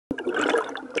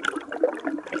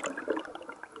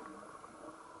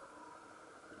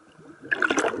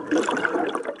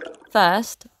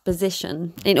First,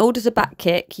 position. In order to back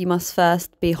kick, you must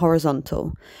first be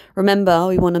horizontal. Remember,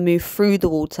 we want to move through the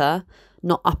water,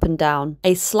 not up and down.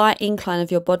 A slight incline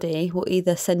of your body will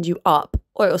either send you up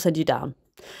or it will send you down.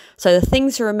 So the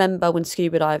things to remember when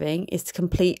scuba diving is to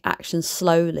complete action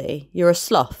slowly. You're a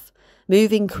sloth.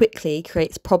 Moving quickly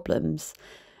creates problems.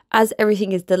 As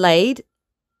everything is delayed,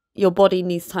 your body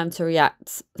needs time to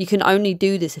react. You can only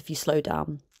do this if you slow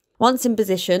down. Once in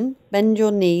position, bend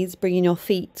your knees, bringing your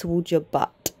feet towards your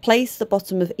butt. Place the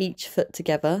bottom of each foot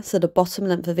together so the bottom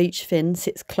length of each fin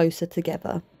sits closer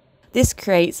together. This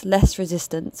creates less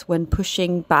resistance when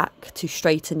pushing back to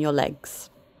straighten your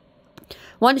legs.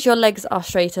 Once your legs are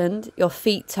straightened, your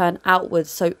feet turn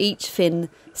outwards so each fin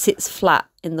sits flat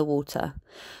in the water.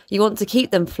 You want to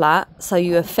keep them flat so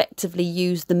you effectively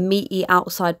use the meaty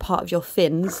outside part of your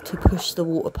fins to push the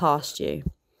water past you.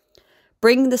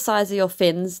 Bring the size of your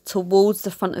fins towards the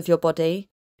front of your body.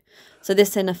 So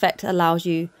this in effect allows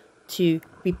you to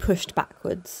be pushed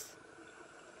backwards.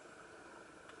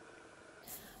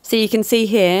 So you can see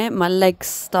here, my legs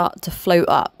start to float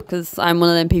up because I'm one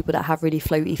of them people that have really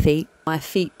floaty feet. My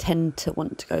feet tend to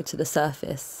want to go to the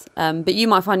surface. But you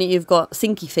might find that you've got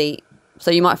sinky feet.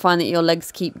 So you might find that your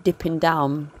legs keep dipping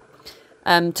down.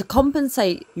 To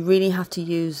compensate, you really have to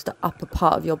use the upper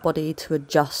part of your body to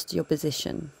adjust your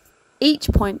position. Each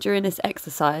point during this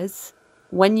exercise,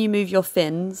 when you move your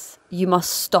fins, you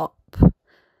must stop.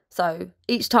 So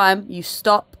each time you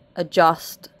stop,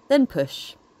 adjust, then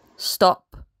push.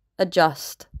 Stop,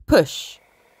 adjust, push.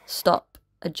 Stop,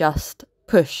 adjust,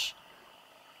 push.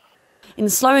 In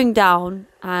slowing down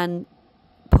and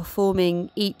performing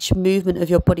each movement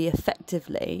of your body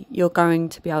effectively, you're going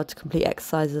to be able to complete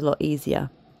exercises a lot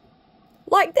easier.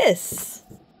 Like this.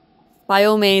 By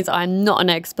all means, I'm not an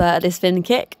expert at this fin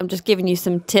kick. I'm just giving you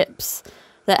some tips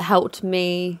that helped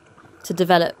me to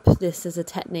develop this as a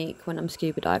technique when I'm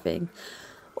scuba diving.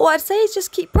 All I'd say is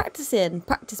just keep practicing.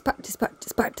 Practice, practice,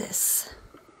 practice, practice.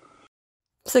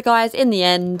 So guys, in the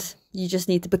end, you just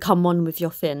need to become one with your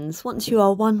fins. Once you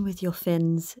are one with your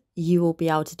fins, you will be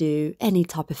able to do any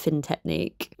type of fin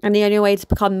technique. And the only way to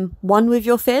become one with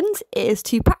your fins is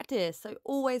to practice. So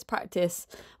always practice.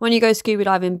 When you go scuba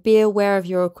diving, be aware of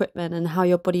your equipment and how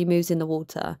your body moves in the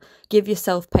water. Give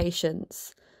yourself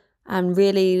patience and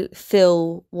really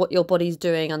feel what your body's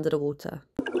doing under the water.